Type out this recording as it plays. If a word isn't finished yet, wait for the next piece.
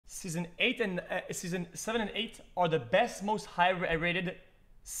season 8 and season 7 and 8 are the best, most high-rated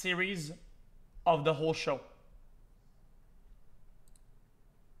series of the whole show.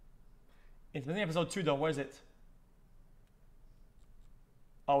 It's missing episode 2 though. Where is it?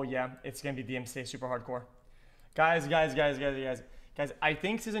 Oh yeah, it's gonna be DMCA Super Hardcore. Guys, I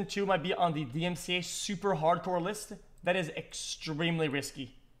think season 2 might be on the DMCA Super Hardcore list. That is extremely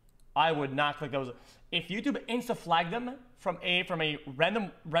risky. I would not click those. If YouTube insta flag them from a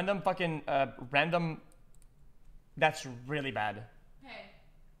random fucking random, that's really bad. Hey.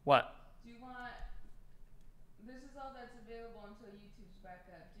 What? Do you want? This is all that's available until YouTube's back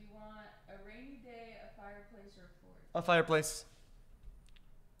up. Do you want a rainy day, a fireplace, or a fort? A fireplace.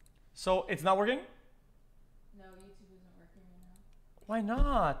 So it's not working? No, YouTube isn't working right now. Why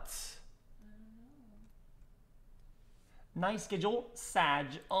not? I don't know. Nice schedule, Sag.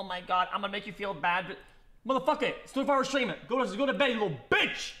 Oh my god, I'm gonna make you feel bad, but motherfucker, it's 24-hour stream. Go to bed, you little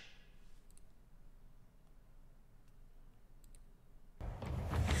bitch!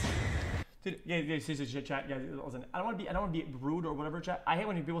 Dude, yeah, seriously, chat, yeah, listen, I don't wanna be rude or whatever, chat. I hate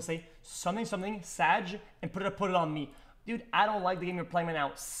when people say something, Sag, and put it on me. Dude, I don't like the game you're playing right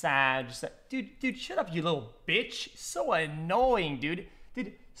now, Sag. Dude, shut up, you little bitch. So annoying, dude.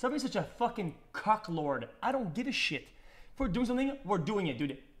 Dude, somebody's such a fucking cocklord. I don't give a shit. If we're doing something, we're doing it,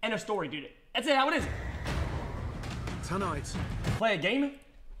 dude. End of story, dude. That's it, how it is. Tonight. Play a game?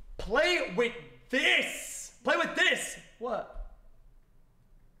 Play with this! Play with this! What?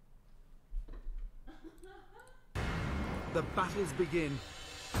 The battles begin.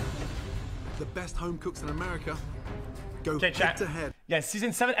 The best home cooks in America go head to head. Yeah,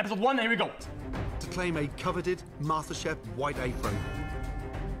 season 7, episode 1, here we go. To claim a coveted MasterChef white apron,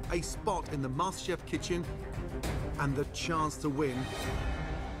 a spot in the MasterChef kitchen, and the chance to win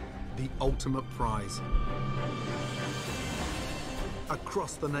the ultimate prize.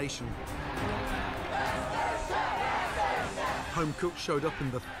 Across the nation, home cooks showed up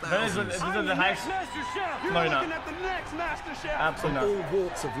in the thousands. This is the highest. MasterChef! You're No, you're looking not. at the next MasterChef! Absolutely From not. all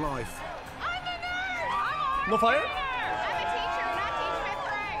walks of life. I'm a nurse! No fire? I'm a teacher, not teach fifth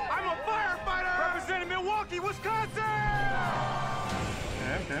grade. I'm a firefighter! Representing Milwaukee, Wisconsin!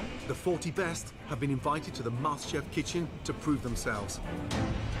 Okay. The 40 best have been invited to the MasterChef kitchen to prove themselves.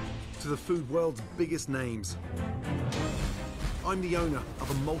 To the food world's biggest names. I'm the owner of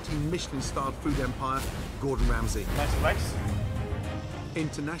a multi-Michelin-starred food empire, Gordon Ramsay. Nice flex.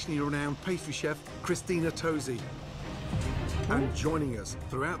 Internationally renowned pastry chef, Christina Tozzi. And joining us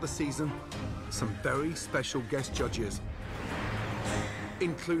throughout the season, some very special guest judges,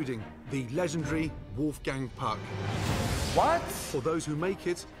 including the legendary Wolfgang Puck. What? For those who make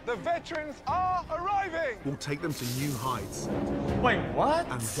it, The veterans are arriving! will take them to new heights. Wait, what?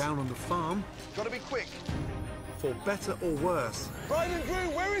 And down on the farm, Gotta be quick. for better or worse, Brian and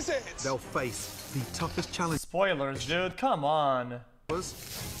Drew, where is it? they'll face the toughest challenge. Spoilers, dude, come on.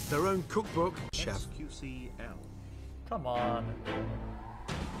 Their own cookbook, Chef. xQcOW. Come on.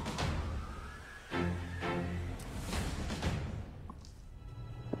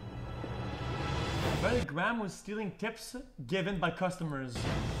 Apparently Graham was stealing tips given by customers.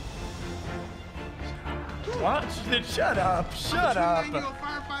 What? Dude, shut up, shut up. I'm a 29-year-old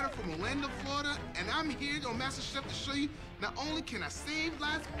firefighter from Orlando, Florida, and I'm here on MasterChef to show you not only can I save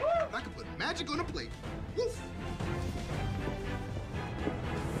lives, but I can put magic on a plate. Woof!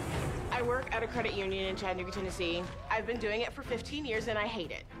 I work at a credit union in Chattanooga, Tennessee. I've been doing it for 15 years and I hate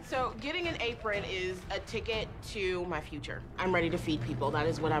it. So getting an apron is a ticket to my future. I'm ready to feed people. That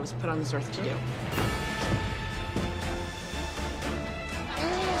is what I was put on this earth to do.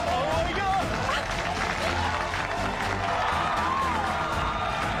 Oh my god!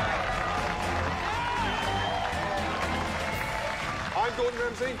 I'm Gordon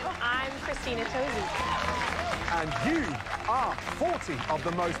Ramsay. I'm Christina Tozzi. And you are 40 of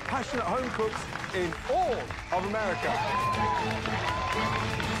the most passionate home cooks in all of America.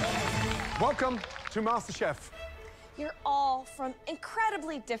 Welcome to MasterChef. You're all from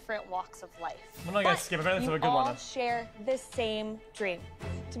incredibly different walks of life. I'm not gonna skip it, but it's a good all one. share the same dream,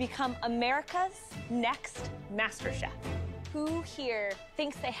 to become America's next MasterChef. Who here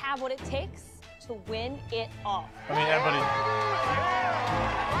thinks they have what it takes to win it all? I mean, everybody.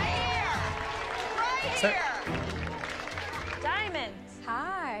 Right here! Right here! Diamond.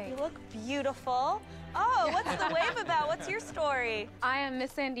 Hi. You look beautiful. Oh, what's the wave about? What's your story? I am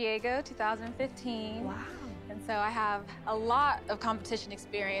Miss San Diego 2015. Wow. And so I have a lot of competition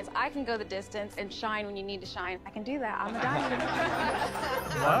experience. I can go the distance and shine when you need to shine. I can do that. I'm a diamond.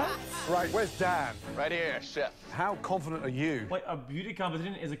 What? Right, where's Dan? Right here, chef. How confident are you? Wait, a beauty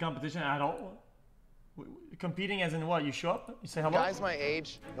competition is a competition at all? Competing as in what? You show up, you say hello? Guys my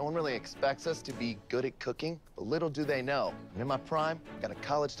age, no one really expects us to be good at cooking, but little do they know. I'm in my prime, got a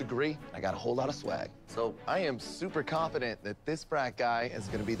college degree, I got a whole lot of swag. So I am super confident that this frat guy is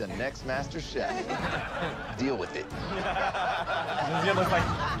gonna be the next Master Chef. Deal with it. This guy looks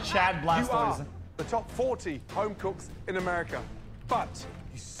like Chad Blastoise. You are the top 40 home cooks in America, but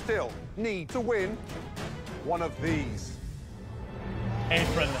you still need to win one of these.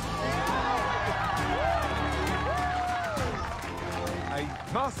 Apron. A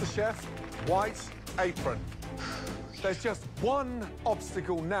MasterChef white apron. There's just one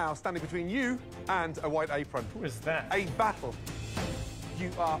obstacle now standing between you and a white apron. Who is that? A battle.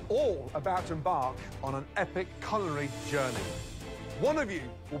 You are all about to embark on an epic culinary journey. One of you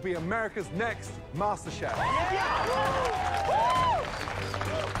will be America's next MasterChef.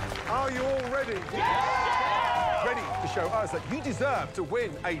 Are you all ready? Ready to show us that you deserve to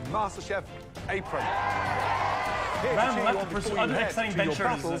win a MasterChef apron. Here to cheer you on before you head to your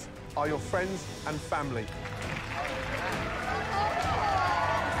battles are your friends and family.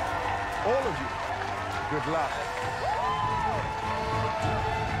 All of you, good luck.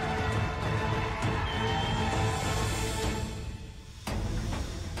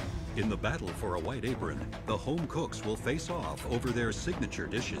 In the battle for a white apron, the home cooks will face off over their signature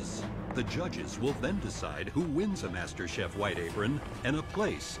dishes. The judges will then decide who wins a MasterChef white apron and a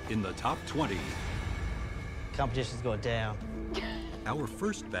place in the top 20. Competition's going down. Our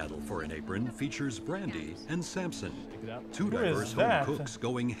first battle for an apron features Brandy and Samson, two Who diverse is home that? cooks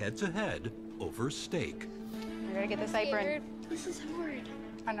going head-to-head over steak. I gotta get this apron. This is hard.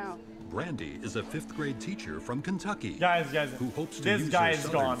 I know. Brandy is a 5th grade teacher from Kentucky Guys, who hopes to this use guy her is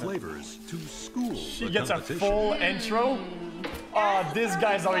southern gone. flavors to school She the gets a competition. full intro. Oh, this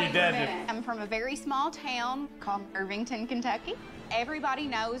guy's already dead. I'm from a very small town called Irvington, Kentucky. Everybody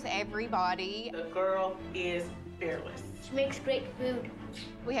knows everybody. The girl is fearless. She makes great food.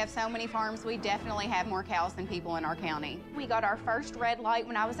 We have so many farms, we definitely have more cows than people in our county. We got our first red light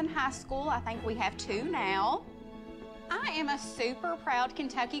when I was in high school. I think we have 2 now. I am a super proud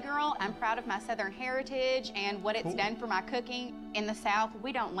Kentucky girl. I'm proud of my Southern heritage and what it's done for my cooking. In the South,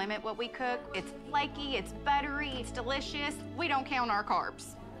 we don't limit what we cook. It's flaky, it's buttery, it's delicious. We don't count our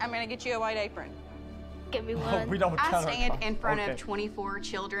carbs. I'm gonna get you a white apron. Give me one. We don't I count our stand carbs. in front Okay. of 24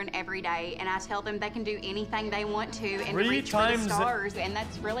 children every day, and I tell them they can do anything they want to and 3 reach for times the stars, and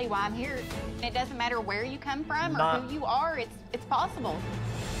that's really why I'm here. It doesn't matter where you come from or Not- who you are, it's possible.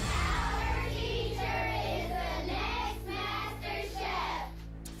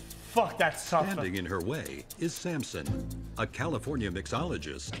 Fuck, that's tough. Standing in her way is Samson, a California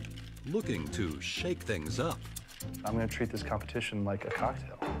mixologist looking to shake things up. I'm going to treat this competition like a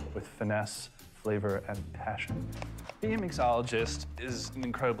cocktail with finesse, flavor, and passion. Being a mixologist is an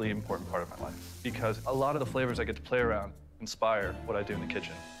incredibly important part of my life because a lot of the flavors I get to play around inspire what I do in the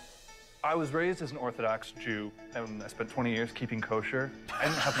kitchen. I was raised as an Orthodox Jew, and I spent 20 years keeping kosher. I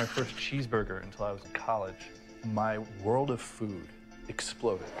didn't have my first cheeseburger until I was in college. My world of food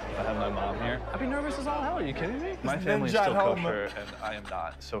exploded. I have my mom here. I'd be nervous as all hell. Are you kidding me? My family's still kosher, and I am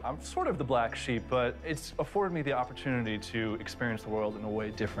not. So I'm sort of the black sheep, but it's afforded me the opportunity to experience the world in a way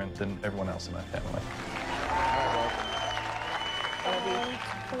different than everyone else in my family.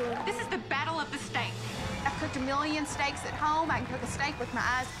 This is the battle of the steak. I've cooked 1 million steaks at home. I can cook a steak with my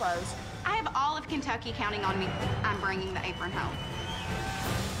eyes closed. I have all of Kentucky counting on me. I'm bringing the apron home.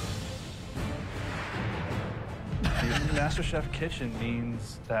 Being in the MasterChef kitchen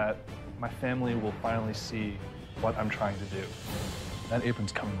means that my family will finally see what I'm trying to do. That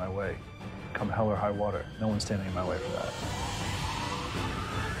apron's coming my way. Come hell or high water. No one's standing in my way for that.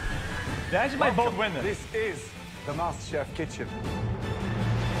 They actually might both win this. This is the MasterChef kitchen.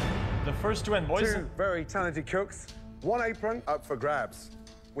 The first to win, boys. 2 very talented cooks. 1 apron up for grabs.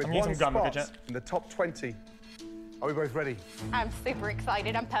 With I'm getting 1 some gum, spot okay, in the top 20. Are we both ready? I'm super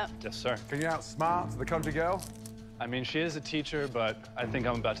excited. I'm pumped. Yes, sir. Can you outsmart the country girl? I mean, she is a teacher, but I think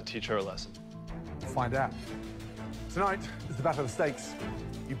I'm about to teach her a lesson. Find out. Tonight is the battle of the steaks.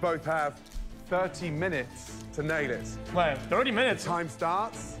 You both have 30 minutes to nail it. Wait, 30 minutes? Time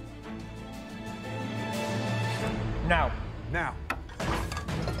starts now. now.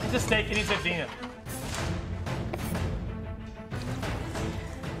 It's a steak, it needs 15.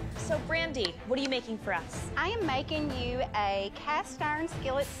 So, Brandy, what are you making for us? I am making you a cast iron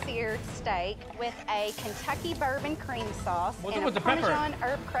skillet seared steak with a Kentucky bourbon cream sauce What's and it with a the pepper? Parmesan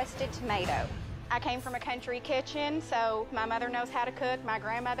herb crusted tomato. I came from a country kitchen, so my mother knows how to cook, my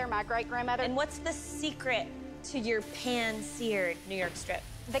grandmother, my great-grandmother. And what's the secret to your pan-seared New York strip?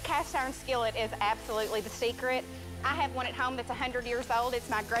 The cast iron skillet is absolutely the secret. I have one at home that's 100 years old. It's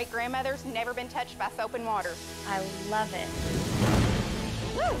my great-grandmother's, never been touched by soap and water. I love it.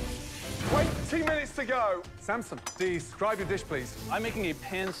 Woo! 20 minutes to go. Samson, describe your dish, please. I'm making a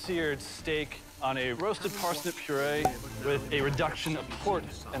pan-seared steak on a roasted parsnip puree with a reduction of port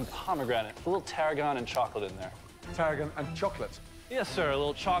and pomegranate. A little tarragon and chocolate in there. Tarragon and chocolate. Yes, sir. A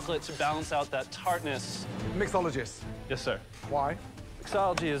little chocolate to balance out that tartness. Mixologist. Yes, sir. Why?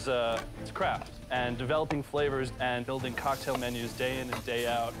 Mixology is it's a craft, and developing flavors and building cocktail menus day in and day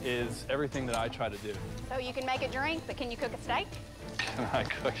out is everything that I try to do. So you can make a drink, but can you cook a steak? Can I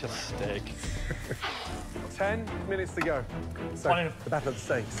cook a steak? 10 minutes to go. So, the battle of the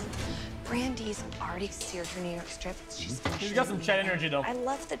steaks. Brandy's already seared her New York strip. She's got some chat energy, though. I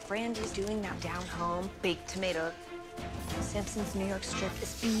love that Brandy's doing that down home. Baked tomato. Samson's New York strip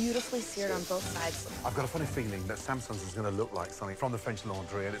is beautifully seared on both sides. I've got a funny feeling that Samson's is going to look like something from the French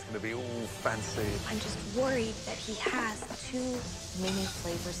Laundry, and it's going to be all fancy. I'm just worried that he has too many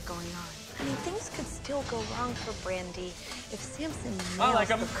flavors going on. I mean, things could still go wrong for Brandy if Samson nails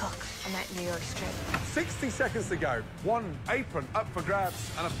the cook on that New York strip. 60 seconds to go. One apron up for grabs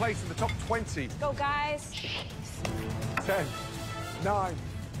and a place in the top 20. Go, guys. 10, 9,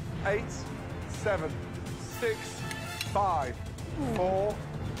 8, 7, 6, 5, 4,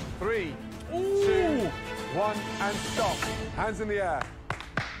 3, 2, 1, and stop. Hands in the air.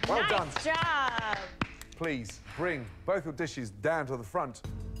 Well done. Nice job. Please bring both your dishes down to the front.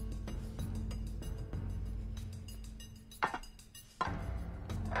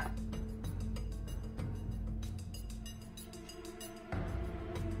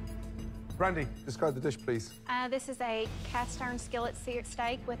 Brandy, describe the dish, please. This is a cast iron skillet seared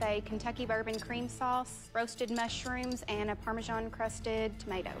steak with a Kentucky bourbon cream sauce, roasted mushrooms, and a Parmesan crusted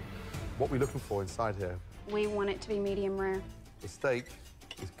tomato. What are we looking for inside here? We want it to be medium rare. The steak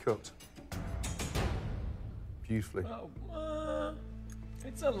is cooked beautifully.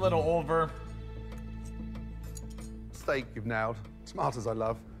 It's a little over. Steak you've nailed. Tomatoes I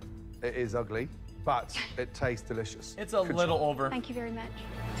love. It is ugly, but it tastes delicious. It's a little over. Thank you very much.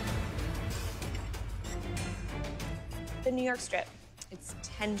 The New York strip. It's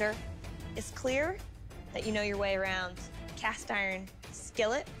tender. It's clear that you know your way around. Cast iron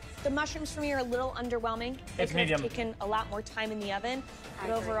skillet. The mushrooms for me are a little underwhelming. They It's could have medium. taken a lot more time in the oven. I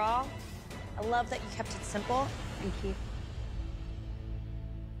But agree. overall, I love that you kept it simple. Thank you.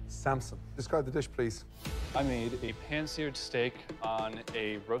 Samson, describe the dish, please. I made a pan-seared steak on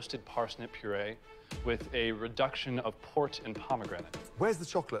a roasted parsnip puree with a reduction of port and pomegranate. Where's the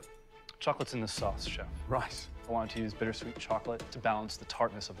chocolate? Chocolate's in the sauce, chef. Right. I wanted to use bittersweet chocolate to balance the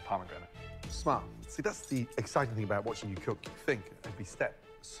tartness of the pomegranate. Smart. See, that's the exciting thing about watching you cook. You think every step.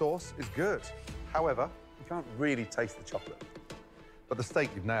 The sauce is good. However, you can't really taste the chocolate. But the steak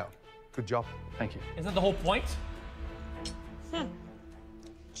you've nailed. Good job. Thank you. Isn't that the whole point?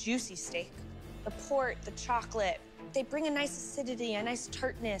 Juicy steak. The port, the chocolate, they bring a nice acidity, a nice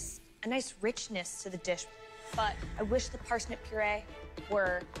tartness, a nice richness to the dish. But I wish the parsnip puree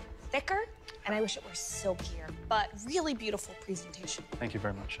were thicker, and I wish it were silkier. But really beautiful presentation. Thank you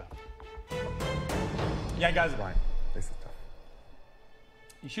very much, chef. Yeah, guys. Right. This is tough.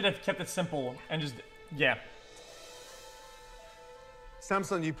 You should have kept it simple and just, yeah.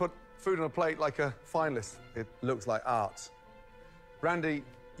 Samson, you put food on a plate like a finalist. It looks like art. Brandy,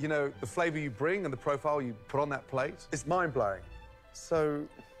 you know, the flavor you bring and the profile you put on that plate, it's mind-blowing. So,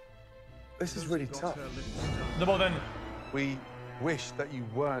 this is really tough. Well then, we wish that you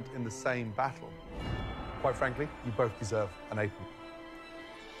weren't in the same battle. Quite frankly, you both deserve an apron.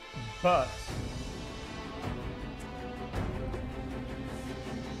 but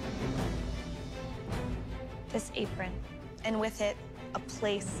This apron, and with it, a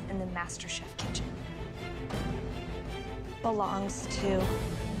place in the MasterChef kitchen, belongs to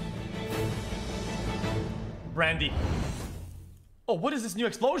Brandy. Oh, what is this new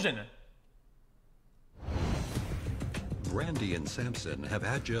explosion? Brandy and Samson have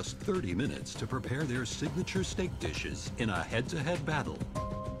had just 30 minutes to prepare their signature steak dishes in a head-to-head battle.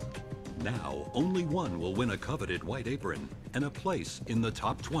 Now, only one will win a coveted white apron and a place in the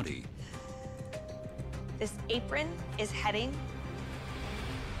top 20. this apron is heading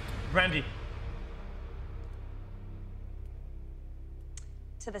Brandy.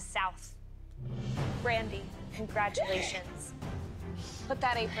 to the south. Brandy, congratulations. Put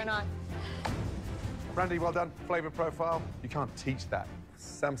that apron on. Brandy, well done. Flavor profile, you can't teach that.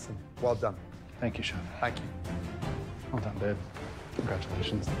 Samson, well done. Thank you, chef. Thank you. Well done, babe.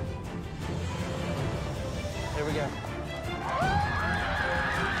 Congratulations. Here we go.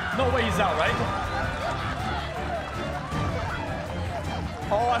 No way he's out, right?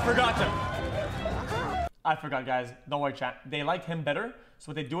 Oh, I forgot to. I forgot, guys. Don't worry, chat. They liked him better. So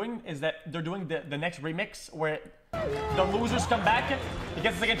what they're doing is that they're doing the next remix where the losers come back, he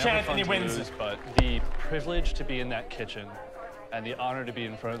gets a second chance, and he wins. Lose, but the privilege to be in that kitchen and the honor to be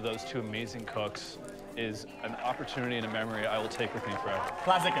in front of those two amazing cooks is an opportunity and a memory I will take with me forever.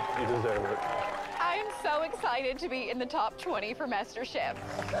 Classic. You deserve it. I am so excited to be in the top 20 for MasterChef.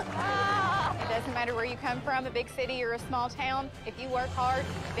 It doesn't matter where you come from, a big city or a small town. If you work hard,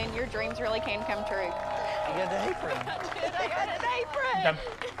 then your dreams really can come true. You got the apron. I got an apron.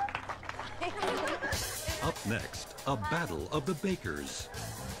 Up next, a battle of the bakers.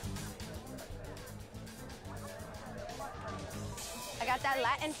 I got that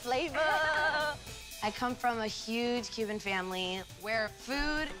Latin flavor. I come from a huge Cuban family where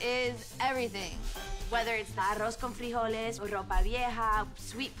food is everything. Whether it's the arroz con frijoles or ropa vieja,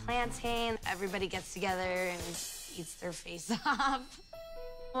 sweet plantain, everybody gets together and eats their face off.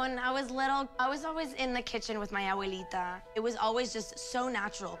 When I was little, I was always in the kitchen with my abuelita. It was always just so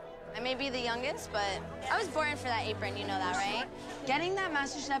natural. I may be the youngest, but I was born for that apron, you know that, right? Getting that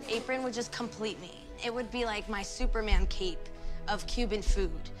MasterChef apron would just complete me. It would be like my Superman cape of Cuban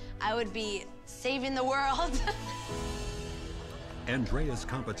food. I would be saving the world. Andrea's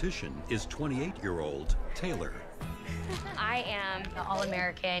competition is 28-year-old Taylor. I am the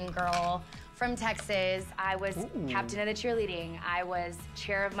all-American girl from Texas. I was captain of the cheerleading. I was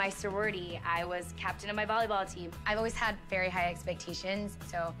chair of my sorority. I was captain of my volleyball team. I've always had very high expectations,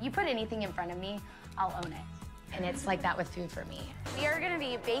 so you put anything in front of me, I'll own it. And it's like that with food for me. We are gonna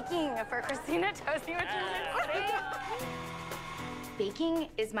be baking for Christina Tosi, which is exciting. Baking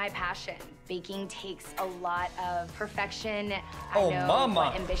is my passion. Baking takes a lot of perfection. I know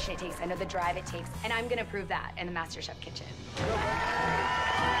what ambition it takes. I know the drive it takes. And I'm gonna prove that in the MasterChef kitchen.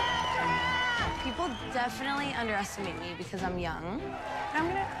 People definitely underestimate me because I'm young. But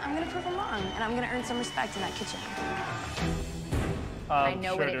I'm gonna prove them wrong, and I'm gonna earn some respect in that kitchen. I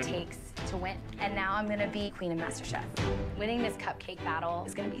know what it takes to win. And now I'm gonna be queen of MasterChef. Winning this cupcake battle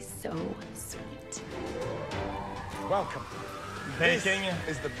is gonna be so sweet. Welcome. Baking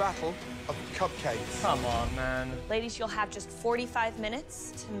is the battle of cupcakes. Come on, man. Ladies, you'll have just 45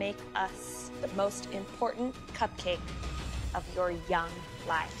 minutes to make us the most important cupcake of your young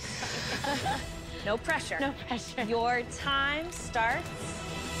life. No pressure. No pressure. Your time starts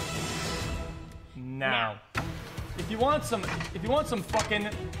now. If you want some fucking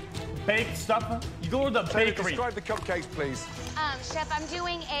baked stuff, you go to the bakery. Describe the cupcakes, please. Chef, I'm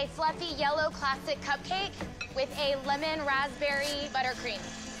doing a fluffy yellow classic cupcake with a lemon raspberry buttercream.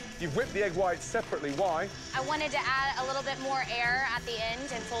 You've whipped the egg whites separately. Why? I wanted to add a little bit more air at the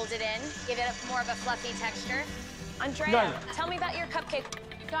end and fold it in, give it more of a fluffy texture. Andrea, tell me about your cupcake.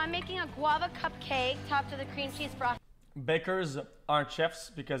 So I'm making a guava cupcake topped with a cream cheese frost. Bakers aren't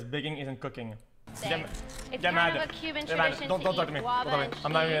chefs because baking isn't cooking. It's kind of a Cuban tradition Don't talk to me. guava and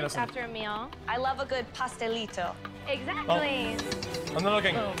I'm not even cheese listening. after a meal. I love a good pastelito. Exactly. I'm not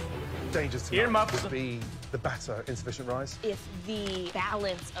looking. Dangers tonight Earmuffs. would be the batter, insufficient rise. If the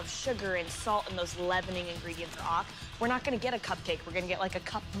balance of sugar and salt and those leavening ingredients are off, we're not gonna get a cupcake. We're gonna get like a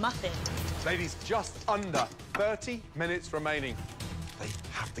cup muffin. Ladies, just under 30 minutes remaining. They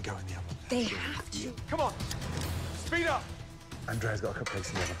have to go in the oven. They have to. Come on, speed up. Andrea's got her cupcakes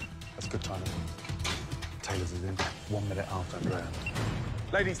in the oven. That's good timing. Taylor's is in 1 minute after Andrea.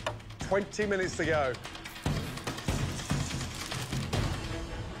 Ladies, 20 minutes to go.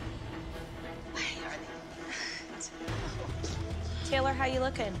 Taylor, how you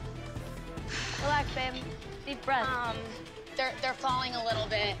looking? Relax, babe. Deep breath. They're falling a little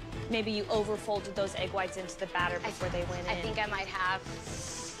bit. Maybe you overfolded those egg whites into the batter before they went in. I think I might have.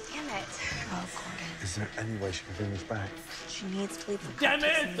 Damn it. Oh, Gordon. Is there any way she can bring this back? She needs to leave the Damn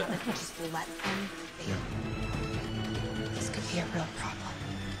cupcakes it! in the oven. Just let them bake. This could be a real problem.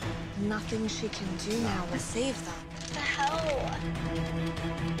 Nothing she can do now will save them. What the hell?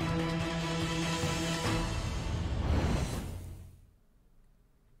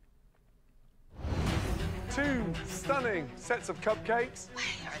 2 stunning sets of cupcakes.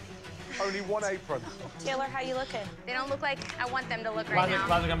 Only 1 apron. Taylor, how you looking? They don't look like I want them to look right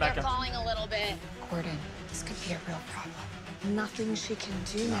now. They're falling a little bit. Gordon, this could be a real problem. Nothing she can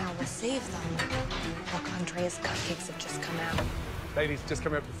do now will save them. Look, Andrea's cupcakes have just come out. Ladies, just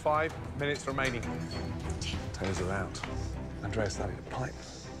coming up to 5 minutes remaining. Taylor's around. Andrea's starting to pipe.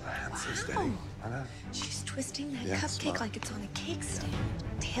 Her hands so steady. I know. She's twisting that cupcake like it's on a cake stand.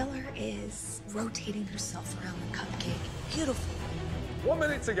 Taylor is rotating herself around the cupcake. Beautiful. 1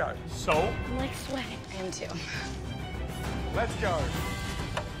 minute to go. So? I'm like sweating. I am too. Let's go.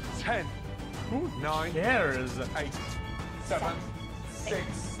 10, 9, cares? 8, 7,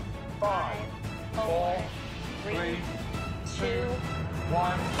 6, 5, 4, 3, 2,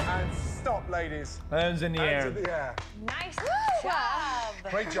 1, and stop, ladies. Hands in the air. Hands in the air. Nice job.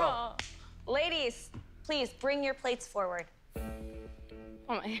 Great job. Ladies, please bring your plates forward.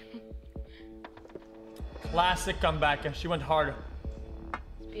 Oh my. Classic comeback. She went hard.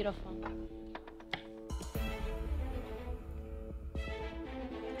 It's beautiful.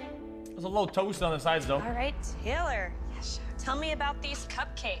 There's a little toast on the sides, though. All right, Taylor. Tell me about these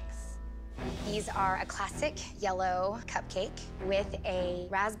cupcakes. These are a classic yellow cupcake with a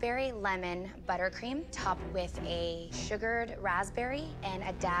raspberry lemon buttercream topped with a sugared raspberry and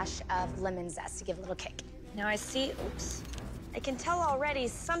a dash of lemon zest to give a little kick. Now I see, oops. I can tell already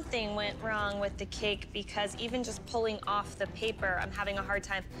something went wrong with the cake because even just pulling off the paper, I'm having a hard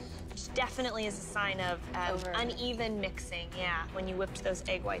time, which definitely is a sign of uneven mixing, yeah, when you whipped those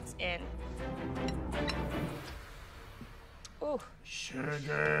egg whites in. Ooh.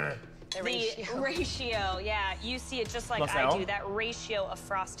 Sugar. The ratio, yeah, you see it just like Plus I L. do. That ratio of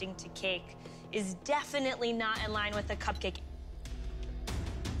frosting to cake is definitely not in line with a cupcake.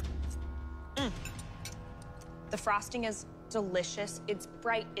 The frosting is delicious. It's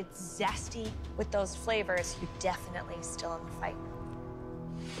bright, it's zesty. With those flavors, you're definitely still in the fight.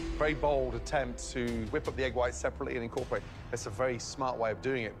 Very bold attempt to whip up the egg whites separately and incorporate. It's a very smart way of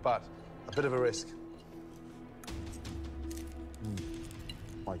doing it, but a bit of a risk.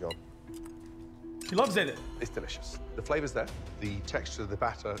 My God. He loves it. It's delicious. The flavor's there. The texture of the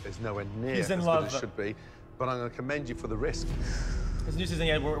batter is nowhere near He's in as love. good as it should be, but I'm going to commend you for the risk. This new season,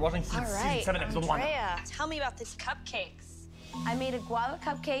 yeah, we're watching season 7, episode 1. Andrea, tell me about these cupcakes. I made a guava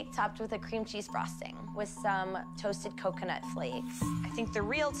cupcake topped with a cream cheese frosting with some toasted coconut flakes. I think the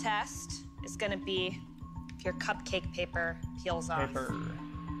real test is gonna be if your cupcake paper peels off.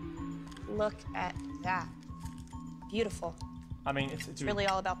 Look at that. Beautiful. I mean, It's really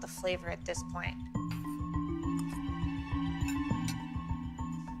all about the flavor at this point.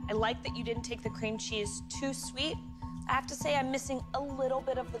 I like that you didn't take the cream cheese too sweet. I have to say I'm missing a little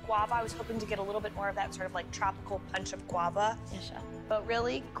bit of the guava. I was hoping to get a little bit more of that sort of like tropical punch of guava. Yes, chef. But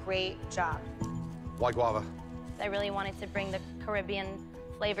really, great job. Why guava? I really wanted to bring the Caribbean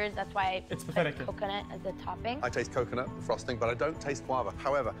flavors. That's why I It's put pathetic. coconut as the topping. I taste coconut frosting, but I don't taste guava.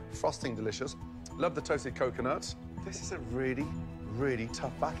 However, frosting delicious. Love the toasted coconuts. This is a really, really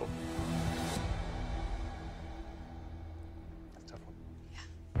tough battle. That's a tough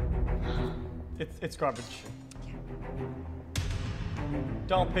one. It's garbage.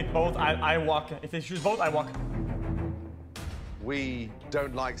 Don't pick both. I walk. If they choose both, I walk. We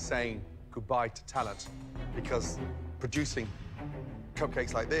don't like saying goodbye to talent because producing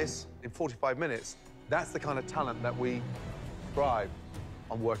cupcakes like this in 45 minutes, that's the kind of talent that we thrive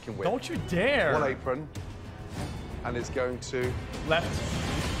on working with. Don't you dare. One apron, and it's going to... Left.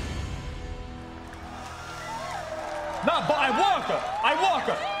 No, but I walk. I walk.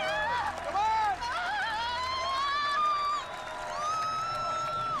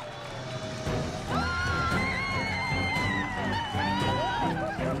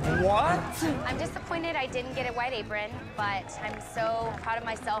 What? I'm disappointed I didn't get a white apron, but I'm so proud of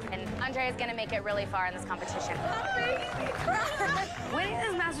myself, and Andrea's gonna make it really far in this competition. Winning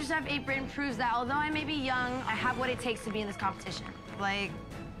this MasterChef apron proves that although I may be young, I have what it takes to be in this competition. Like,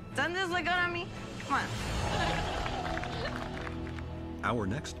 doesn't this look good on me? Come on. Our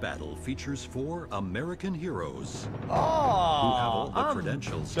next battle features 4 American heroes Oh, who have all the I'm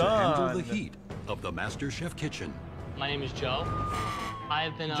credentials to done. handle the heat of the MasterChef kitchen. My name is Joe. I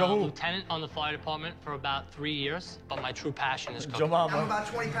have been a Joe. lieutenant on the fire department for about 3 years, but my true passion is Joe cooking. Mama. I'm about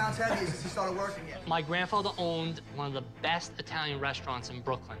 20 pounds heavier since he started working here. My grandfather owned one of the best Italian restaurants in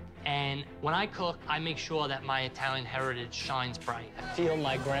Brooklyn. And when I cook, I make sure that my Italian heritage shines bright. I feel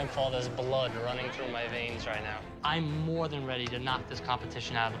my grandfather's blood running through my veins right now. I'm more than ready to knock this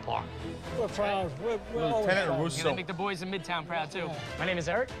competition out of the park. We're proud. We're always Lieutenant proud. Russo. Gonna make the boys in Midtown proud, too. My name is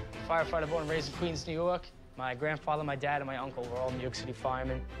Eric, firefighter born and raised in Queens, New York. My grandfather, my dad, and my uncle were all New York City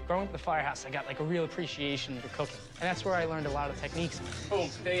firemen. Growing up in the firehouse, I got like a real appreciation for cooking. And that's where I learned a lot of techniques. Boom,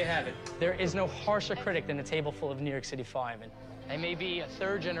 there you have it. There is no harsher critic than a table full of New York City firemen. I may be a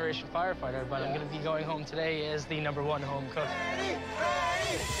third-generation firefighter, but I'm gonna be going home today as the #1 home cook.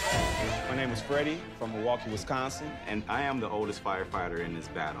 My name is Freddie from Milwaukee, Wisconsin, and I am the oldest firefighter in this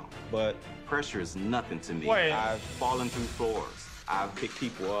battle. But pressure is nothing to me. Wait. I've fallen through floors. I've picked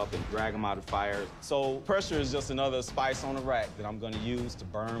people up and drag them out of fire. So pressure is just another spice on the rack that I'm gonna use to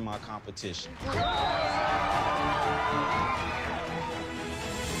burn my competition.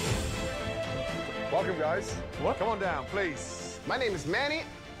 Welcome, guys. What? Come on down, please. My name is Manny.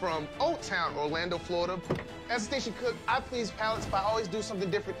 from Old Town, Orlando, Florida. As a station cook, I please palates by always do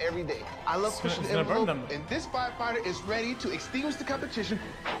something different every day. I love pushing the envelope, and this firefighter is ready to extinguish the competition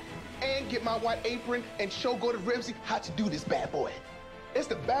and get my white apron and show Gordon Ramsay how to do this bad boy. It's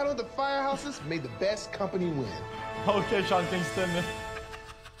the battle of the firehouses. May the best company win. Okay, Sean Kingston.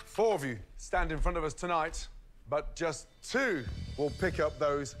 4 of you stand in front of us tonight, but just 2 will pick up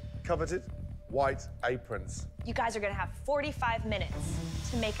those coveted white aprons. You guys are gonna have 45 minutes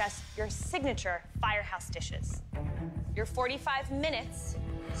to make us your signature firehouse dishes. Your 45 minutes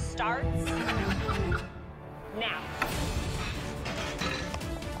starts now.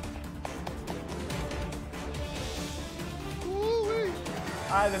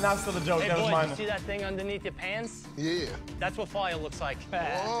 I did not steal the joke. Hey, That was boys, mine. you see that thing underneath your pants? Yeah. That's what fire looks like.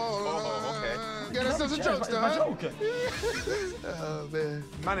 Okay. Yeah, that's a joke, huh? Oh, man.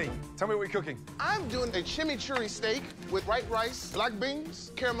 Manny, tell me what you're cooking. I'm doing a chimichurri steak with white rice, black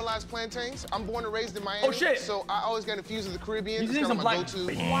beans, caramelized plantains. I'm born and raised in Miami. Oh, shit. So I always get infused in the Caribbean. You It's need kind of some my black go-to.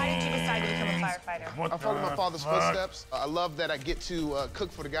 beans. Why did you decide to become a firefighter? I followed my father's footsteps. I love that I get to cook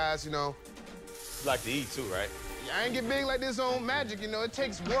for the guys, you know. You like to eat too, right? I ain't get big like this on magic, you know. It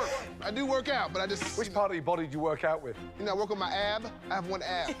takes work. I do work out, but I just... Which part of your body do you work out with? You know, I work on my ab. I have one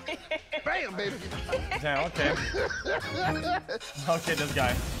ab. Bam, baby. Yeah, okay. Okay, this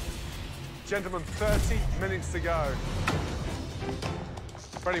guy. Gentlemen, 30 minutes to go.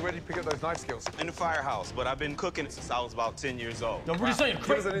 Freddie, where did you pick up those knife skills? In the firehouse, but I've been cooking since I was about 10 years old. Yo, what are you saying? Give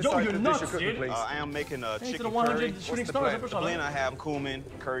us an Yo, insight you're to the dish nuts, you're cooking, dude. please. I am making a Hey, to chicken the 100 curry. shooting What's the stars. blend? The blend I have cumin,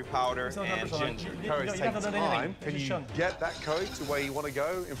 curry powder, and ginger. Curries take have to do time. anything. Can Just you show. get that curry to where you want to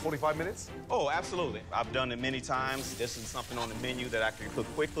go in 45 minutes? Oh, absolutely. I've done it many times. This is something on the menu that I can cook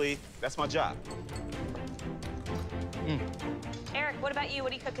quickly. That's my job. Eric, what about you?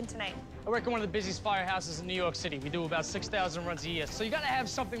 What are you cooking tonight? I work in one of the busiest firehouses in New York City. We do about 6,000 runs a year. So you gotta have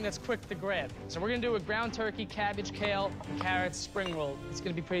something that's quick to grab. So we're gonna do a ground turkey, cabbage, kale, carrots, spring roll. It's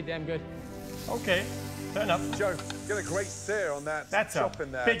gonna be pretty damn good. Okay, fair enough. Joe, get a great sear on that That's chop a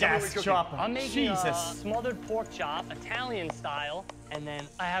in there. big Tell me what ass you're chop. cooking. I'm making a Jesus. smothered pork chop, Italian style, and then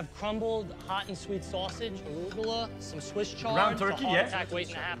I have crumbled hot and sweet sausage, arugula, some Swiss chard. Ground turkey, for a heart yeah. attack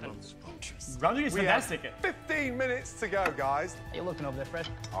waiting to happen. Ground turkey is We have fantastic. 15 minutes to go, guys. How you looking over there, Fred?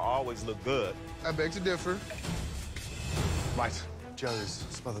 I always look good. I beg to differ. Right, Joe's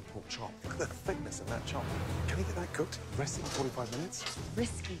smothered pork chop. Look at the thickness of that chop. Can he get that cooked? Resting for 45 minutes?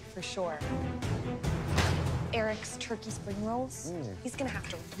 Risky, for sure. Eric's turkey spring rolls. He's gonna have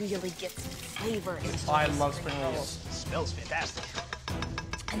to really get some flavor into I these love spring rolls. Smells fantastic.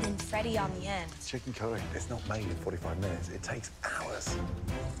 And then Freddie on the end. Chicken curry, it's not made in 45 minutes. It takes hours.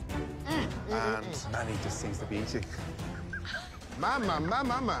 And Manny just seems to be eating. My.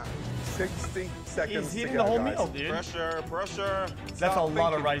 60 seconds He's to eating go, the whole guys. meal, dude. Pressure, pressure. That's a Start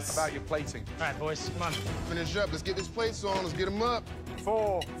lot of thinking rice. about your plating. All right, boys, come on. Finish up. Let's get this plates on. Let's get them up.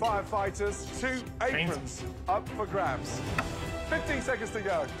 4 firefighters, 2 aprons up for grabs. 15 seconds to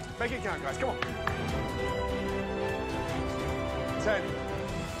go. Make it count, guys. Come on. 10,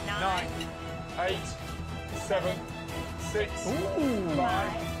 9, 8, 7, 6,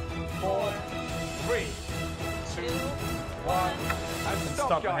 5, 4, 3, 2, 1. And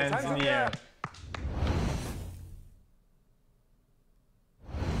stop, guys. Hands in the air.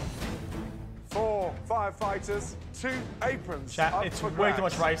 Four firefighters, 2 aprons. Chat, up it's for way grabs. too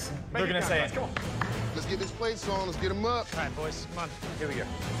much rice. Make They're gonna count, say guys. it. Come on. Let's get these plates on. Let's get them up. All right, boys, come on. Here we go.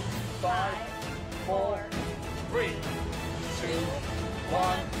 5, 4, 3, 2,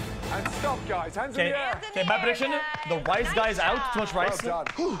 1. And stop, guys. Hands in Okay, the air. okay, my prediction, the rice guy's out, too much rice, Well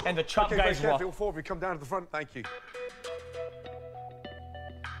done. and the chop Okay, guy's very raw. careful. 4 of you come down to the front. Thank you.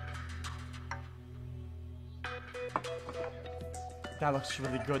 That looks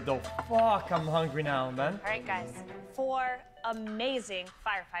really good, though. Fuck, I'm hungry now, man. All right, guys. 4 amazing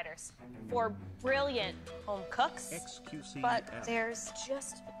firefighters. 4 brilliant home cooks. xQc. But there's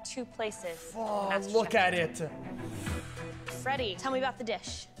just 2 places. Oh, MasterChef. look at it. Freddie, tell me about the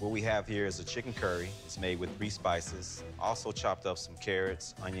dish. What we have here is a chicken curry. It's made with 3 spices. Also chopped up some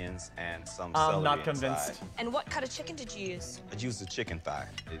carrots, onions, and some celery I'm not convinced. inside. And what cut of chicken did you use? I used the chicken thigh.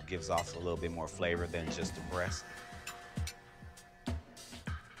 It gives off a little bit more flavor than just the breast.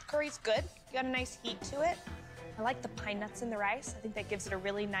 Curry's good. You got a nice heat to it. I like the pine nuts in the rice. I think that gives it a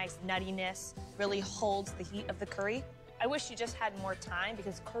really nice nuttiness, really holds the heat of the curry. I wish you just had more time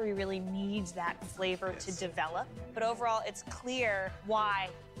because curry really needs that flavor to develop. But overall, it's clear why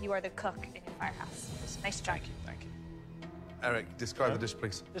you are the cook in your firehouse. Nice job. Thank you. Eric, describe the dish,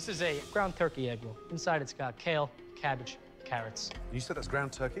 please. This is a ground turkey egg roll. Inside, it's got kale, cabbage, carrots. You said that's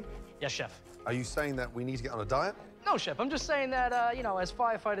ground turkey? Yes, chef. Are you saying that we need to get on a diet? No, Chef. I'm just saying that, you know, as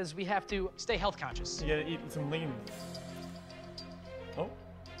firefighters, we have to stay health conscious. You gotta eat some lean. Oh.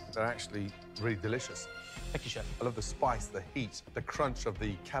 They're actually really delicious. Thank you, Chef. I love the spice, the heat, the crunch of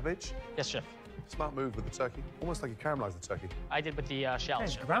the cabbage. Yes, Chef. Smart move with the turkey. Almost like you caramelized the turkey. I did with the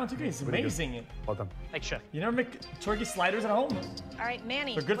shallots, Chef. Ground turkey is Really good. amazing. Well done. Thanks, Chef. You never make turkey sliders at home? All right,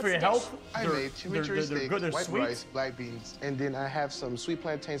 Manny. They're good for what's your the health. I They're- made chimichurri steak, good. They're white sweet. rice, black beans, and then I have some sweet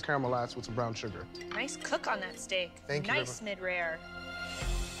plantains caramelized with some brown sugar. dish? Nice cook on that steak. Thank you, Nice mid-rare.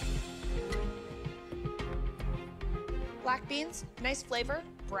 Black beans, nice flavor,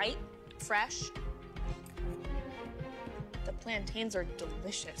 bright, fresh. The plantains are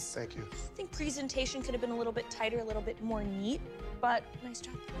delicious. Thank you. I think presentation could have been a little bit tighter, a little bit more neat, but nice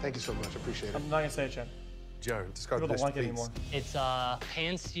job. Thank you so much. I appreciate it. I'm not gonna say it, Chef. Joe, describe People the don't dish, like it please. anymore. It's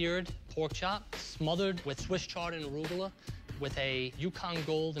pan-seared pork chop smothered with Swiss chard and arugula with a Yukon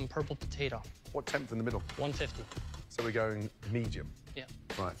Gold and purple potato. What temp in the middle? 150. So we're going medium. Yeah.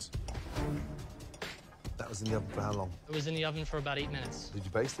 Right. That was in the oven for how long? It was in the oven for about 8 minutes. Did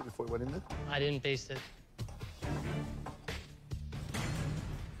you baste it before it went in there? I didn't baste it.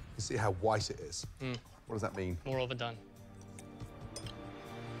 You see how white it is. Mm. What does that mean? More overdone.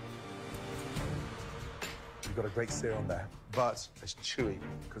 You've got a great sear on there, but it's chewy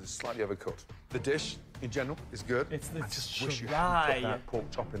because it's slightly overcooked. The dish, in general, is good. I just wish you hadn't put that pork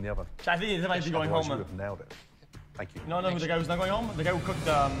chop in the oven. I think it might be going Otherwise home. you would have nailed it. Thank you. No, the guy who's not going home? The guy who cooked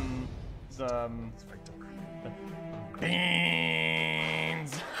the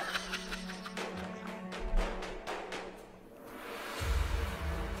beans.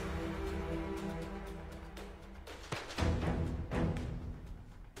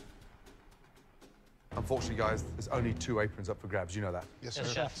 Unfortunately, guys, there's only 2 aprons up for grabs. You know that. Yes, Yes,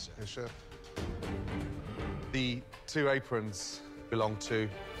 sir. Chef. Yes, Chef. The 2 aprons belong to...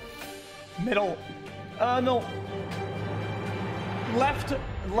 Middle. No. Left,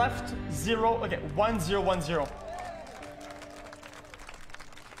 0. Okay, 1 0 1 0.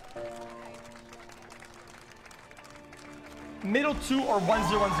 Middle 2 or 1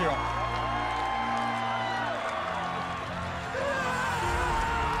 0 1 0.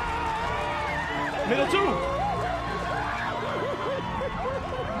 Middle 2.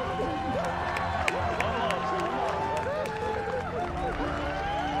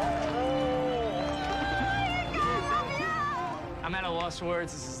 I'm at a loss for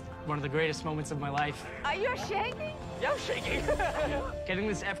words. This is one of the greatest moments of my life. Are you shaking? Yeah, I'm shaking. Getting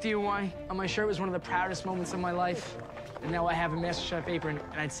this FDUY on my shirt was one of the proudest moments of my life. And now I have a MasterChef apron,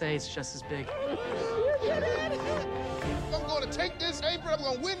 and I'd say it's just as big. I'm going to take this apron, I'm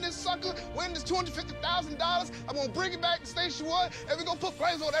going to win this sucker, win this $250,000. I'm going to bring it back to Station 1, and we're going to put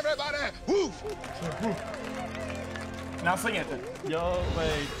flames on everybody. Woof! Now sing it. Yo,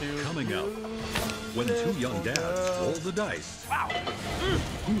 way to Coming up, when 2 young dads roll the dice, wow.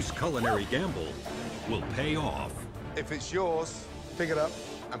 Whose culinary gamble will pay off? If it's yours, pick it up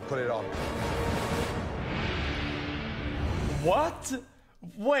and put it on. What?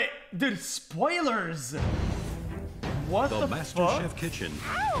 Wait, dude, spoilers! What the MasterChef fuck? kitchen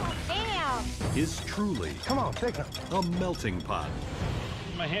Oh, damn! is truly Come on, take it. a melting pot.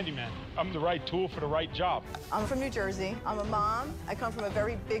 I'm a handyman. I'm the right tool for the right job. I'm from New Jersey. I'm a mom. I come from a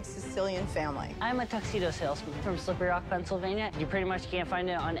very big Sicilian family. I'm a tuxedo salesman from Slippery Rock, Pennsylvania. You pretty much can't find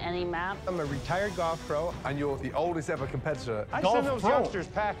it on any map. I'm a retired golf pro, and you're the oldest ever competitor. I Golf send those pro. youngsters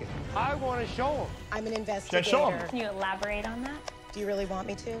packing. I want to show them. I'm an show investigator. 'em. Can you elaborate on that? Do you really want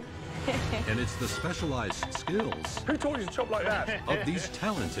me to? And it's the specialized skills Who told you to chop like that? of these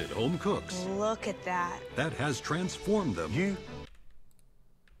talented home cooks Look at that. that has transformed them. You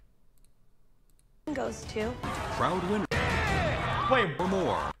Goes to. Proud winner Wait, or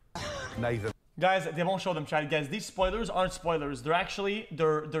more. Nathan. guys, they won't show them, chat. Guys, these spoilers aren't spoilers. They're actually,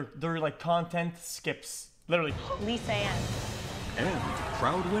 they're like content skips. Literally. Lisa Ann. And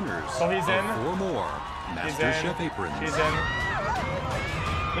proud winners So he's in. of 4 more He's MasterChef in. aprons. He's in.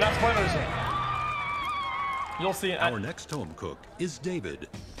 They're not spoilers. You'll see. Our next home cook is David,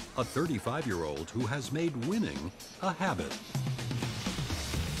 a 35-year-old who has made winning a habit.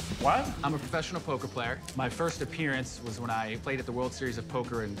 What? I'm a professional poker player. My first appearance was when I played at the World Series of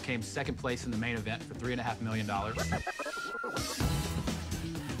Poker and came 2nd place in the main event for $3.5 million.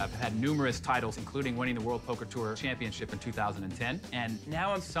 I've had numerous titles, including winning the World Poker Tour Championship in 2010. And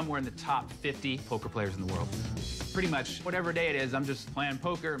now I'm somewhere in the top 50 poker players in the world. Pretty much whatever day it is, I'm just playing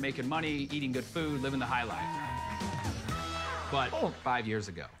poker, making money, eating good food, living the high life. But 5 years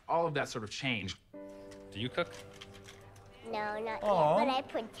ago, all of that sort of changed. Do you cook? No, not Aw. yet, but I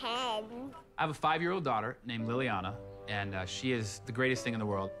pretend. I have a 5-year-old daughter named Liliana, and she is the greatest thing in the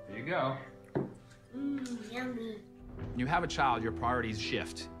world. Here you go. Yummy. You have a child, your priorities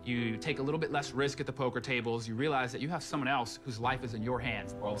shift. You take a little bit less risk at the poker tables. You realize that you have someone else whose life is in your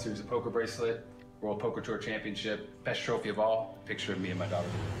hands. World Series of Poker bracelet, World Poker Tour Championship, best trophy of all, picture of me and my daughter.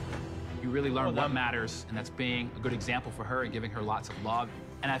 You really learn what matters, and that's being a good example for her and giving her lots of love.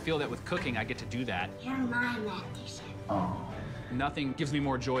 And I feel that with cooking, I get to do that. You're my MasterChef. Oh. Nothing gives me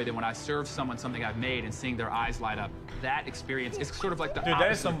more joy than when I serve someone something I've made and seeing their eyes light up. That experience is sort of like the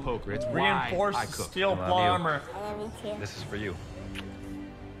opposite of poker. It's reinforced why I cook. steel plot armor. I love you too. This is for you.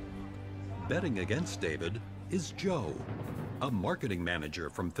 Betting against David is Joe, a marketing manager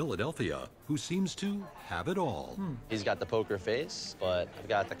from Philadelphia who seems to have it all. He's got the poker face, but I've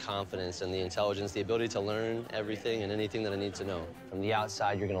got the confidence and the intelligence, the ability to learn everything and anything that I need to know. From the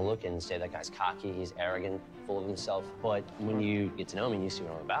outside, you're gonna look and say that guy's cocky, he's arrogant, full of himself. But when you get to know me and you see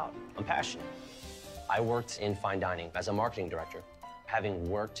what I'm about, I'm passionate. I worked in fine dining as a marketing director. Having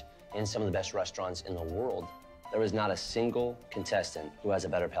worked in some of the best restaurants in the world, there is not a single contestant who has a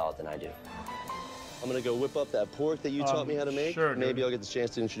better palate than I do. I'm gonna go whip up that pork that you taught me how to make. Sure, Maybe I'll get the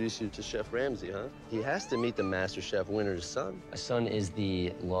chance to introduce you to Chef Ramsay, huh? He has to meet the MasterChef winner's son. My son is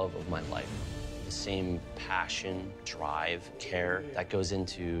the love of my life. The same passion, drive, care that goes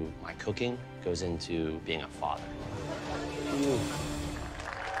into my cooking, goes into being a father.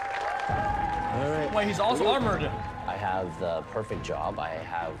 All right. Wait, he's also armored. I have the perfect job. I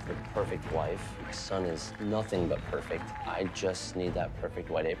have the perfect wife. My son is nothing but perfect. I just need that perfect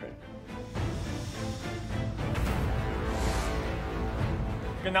white apron.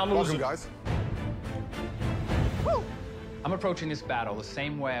 You're now losing, guys. I'm approaching this battle the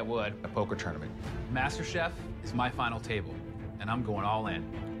same way I would a poker tournament. MasterChef is my final table, and I'm going all in.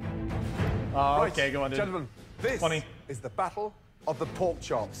 Right, okay, go on, dude. Gentlemen, this is the battle of the pork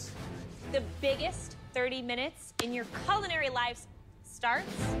chops. The biggest 30 minutes in your culinary life starts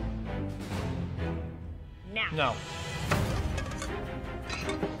now. No.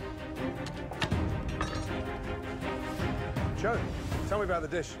 Joe, tell me about the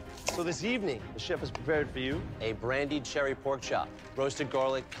dish. So this evening, the chef has prepared for you a brandied cherry pork chop, roasted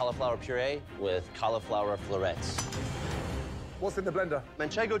garlic cauliflower puree with cauliflower florets. What's in the blender?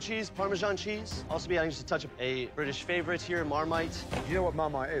 Manchego cheese, Parmesan cheese. Also be adding just a touch of a British favorite here, Marmite. You know what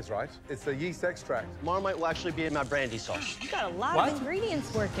Marmite is, right? It's the yeast extract. Marmite will actually be in my brandy sauce. You got a lot of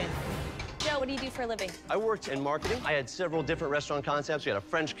ingredients working. Joe, what do you do for a living? I worked in marketing. I had several different restaurant concepts. We had a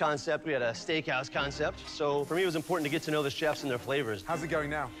French concept. We had a steakhouse concept. So for me, it was important to get to know the chefs and their flavors. How's it going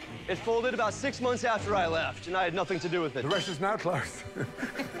now? It folded about 6 months after I left, and I had nothing to do with it. The restaurant's now closed.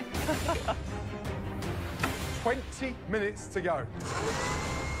 20 minutes to go.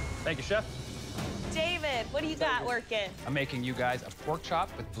 Thank you, Chef. David, what do you got working? I'm making you guys a pork chop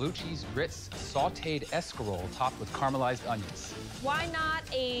with blue cheese grits, sautéed escarole topped with caramelized onions. Why not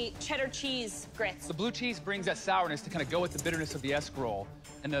a cheddar cheese grits? The blue cheese brings that sourness to kind of go with the bitterness of the escarole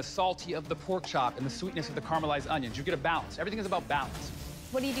and the salty of the pork chop and the sweetness of the caramelized onions. You get a balance. Everything is about balance.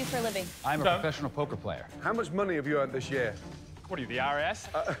 What do you do for a living? I'm a professional poker player. How much money have you earned this year? What are you, the IRS?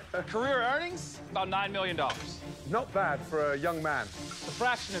 Career earnings? About $9 million. Not bad for a young man. It's a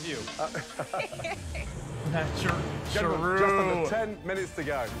fraction of you. Gentlemen, just under 10 minutes to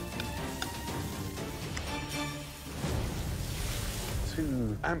go.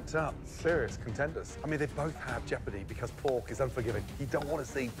 Two amped up, serious contenders. I mean, they both have jeopardy because pork is unforgiving. You don't want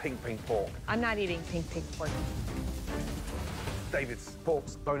to see pink pork. I'm not eating pink pork. David's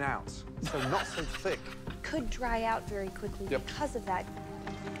pork's bone out, so not so thick. Could dry out very quickly Yep. because of that.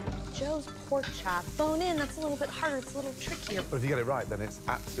 Joe's pork chop, bone in, that's a little bit harder, it's a little trickier. But if you get it right, then it's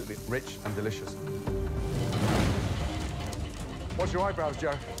absolutely rich and delicious. Watch your eyebrows,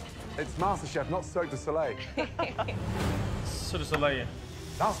 Joe. It's MasterChef, not Cirque du Soleil. Cirque du Soleil.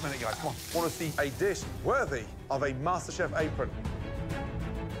 Last minute, guys, come on. Want to see a dish worthy of a MasterChef apron.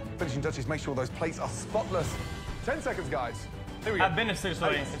 Finishing touches, make sure those plates are spotless. 10 seconds, guys. Here we go. I've been to Cirque du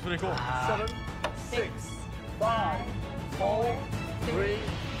Soleil. It's pretty cool. 7, 6, 5, 4, 3,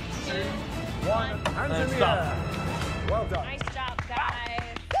 2, 1. Hands in the air. Well done. Nice job,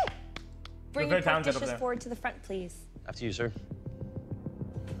 guys. Bring very your pork talented over dishes there. forward to the front, please. After you, sir.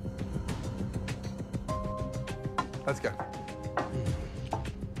 Let's go.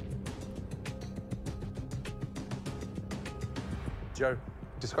 Joe,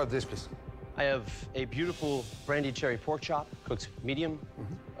 describe the dish, please. I have a beautiful brandied cherry pork chop, cooked medium,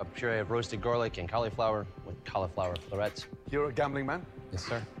 a puree of roasted garlic and cauliflower with cauliflower florets. You're a gambling man? Yes,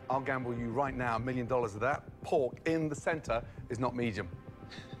 sir. I'll gamble you right now $1 million of that. Pork in the center is not medium.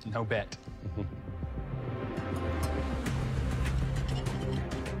 No bet.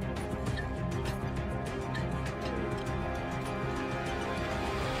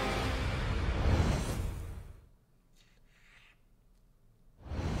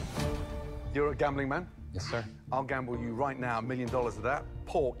 You're a gambling man? Yes, sir. I'll gamble you right now $1 million of that.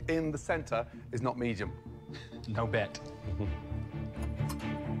 Pork in the center is not medium. No bet.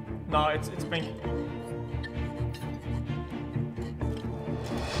 No, it's pink.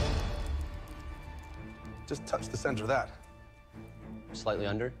 Just touch the center of that. Slightly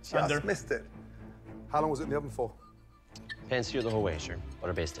under? Just missed it. How long was it in the oven for? Pan sear the whole way, sure.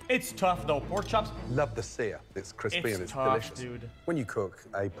 Butter basted. It's tough though. Pork chops. Love the sear. It's crispy It's and it's tough, delicious. dude. When you cook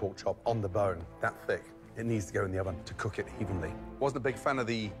a pork chop on the bone, that thick, it needs to go in the oven to cook it evenly. Wasn't a big fan of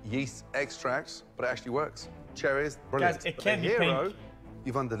the yeast extracts, but it actually works. Cherries, brilliant. Guys, it But can't the be hero, pink.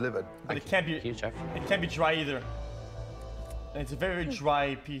 you've undelivered. But it can't be. Chef. It can't be dry either. And it's a very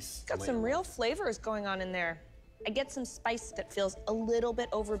dry piece. Got some real flavors going on in there. I get some spice that feels a little bit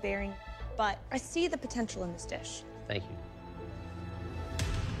overbearing, but I see the potential in this dish. Thank you.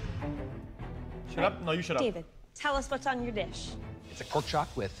 Shut up. No, you shut up. David, tell us what's on your dish. It's a pork chop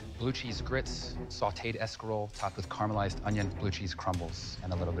with blue cheese grits, sautéed escarole, topped with caramelized onion, blue cheese crumbles,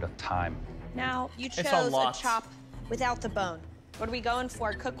 and a little bit of thyme. Now, you It's a chose a lot. chop without the bone. What are we going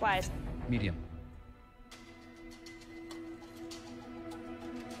for cook-wise? Medium.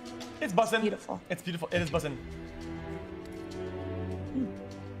 It's bussin'. Beautiful. It's beautiful. It is bussin'.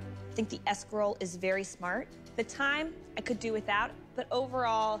 I think the escarole is very smart. The thyme, I could do without, but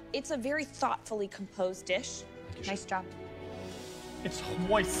overall, it's a very thoughtfully composed dish. Nice job. It's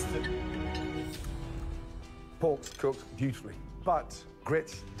moist. Pork's cooked beautifully, but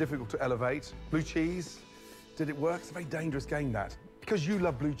grits, difficult to elevate. Blue cheese, did it work? It's a very dangerous game, that. Because you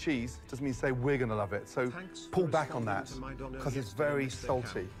love blue cheese, doesn't mean to say we're gonna love it. So pull back on that, because it's very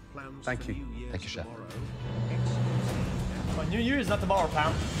salty. Thank you. Thank you, Chef. Well, New Year's is not tomorrow,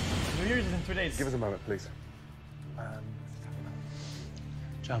 pal. New Year's is in 2 days. Give us a moment, please.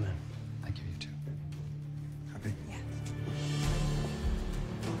 John, man. Thank you, you too. Happy? Yeah.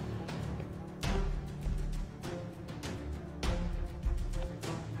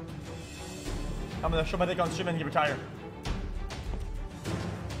 I'm gonna show my dick on stream and you retire.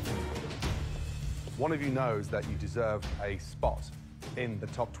 One of you knows that you deserve a spot in the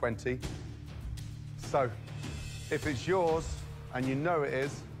top 20. So, if it's yours and you know it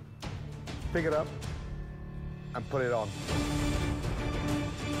is, pick it up and put it on.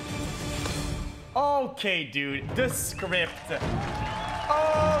 Okay, dude. The script.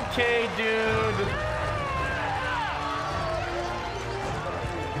 Okay, dude.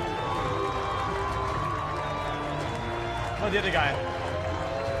 Oh, the other guy.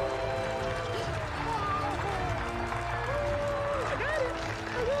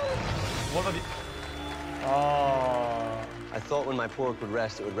 What about the... Oh. I thought when my pork would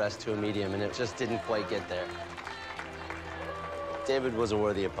rest, it would rest to a medium, and it just didn't quite get there. David was a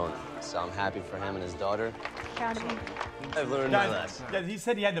worthy opponent, so I'm happy for him and his daughter. Proud of you. I've learned my lesson. Yeah, he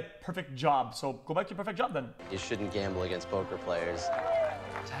said he had the perfect job, so go back to your perfect job then. You shouldn't gamble against poker players.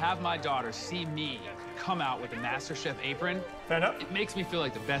 To have my daughter see me come out with a MasterChef apron, fair enough. It makes me feel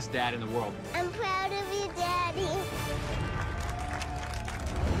like the best dad in the world. I'm proud of you, Daddy.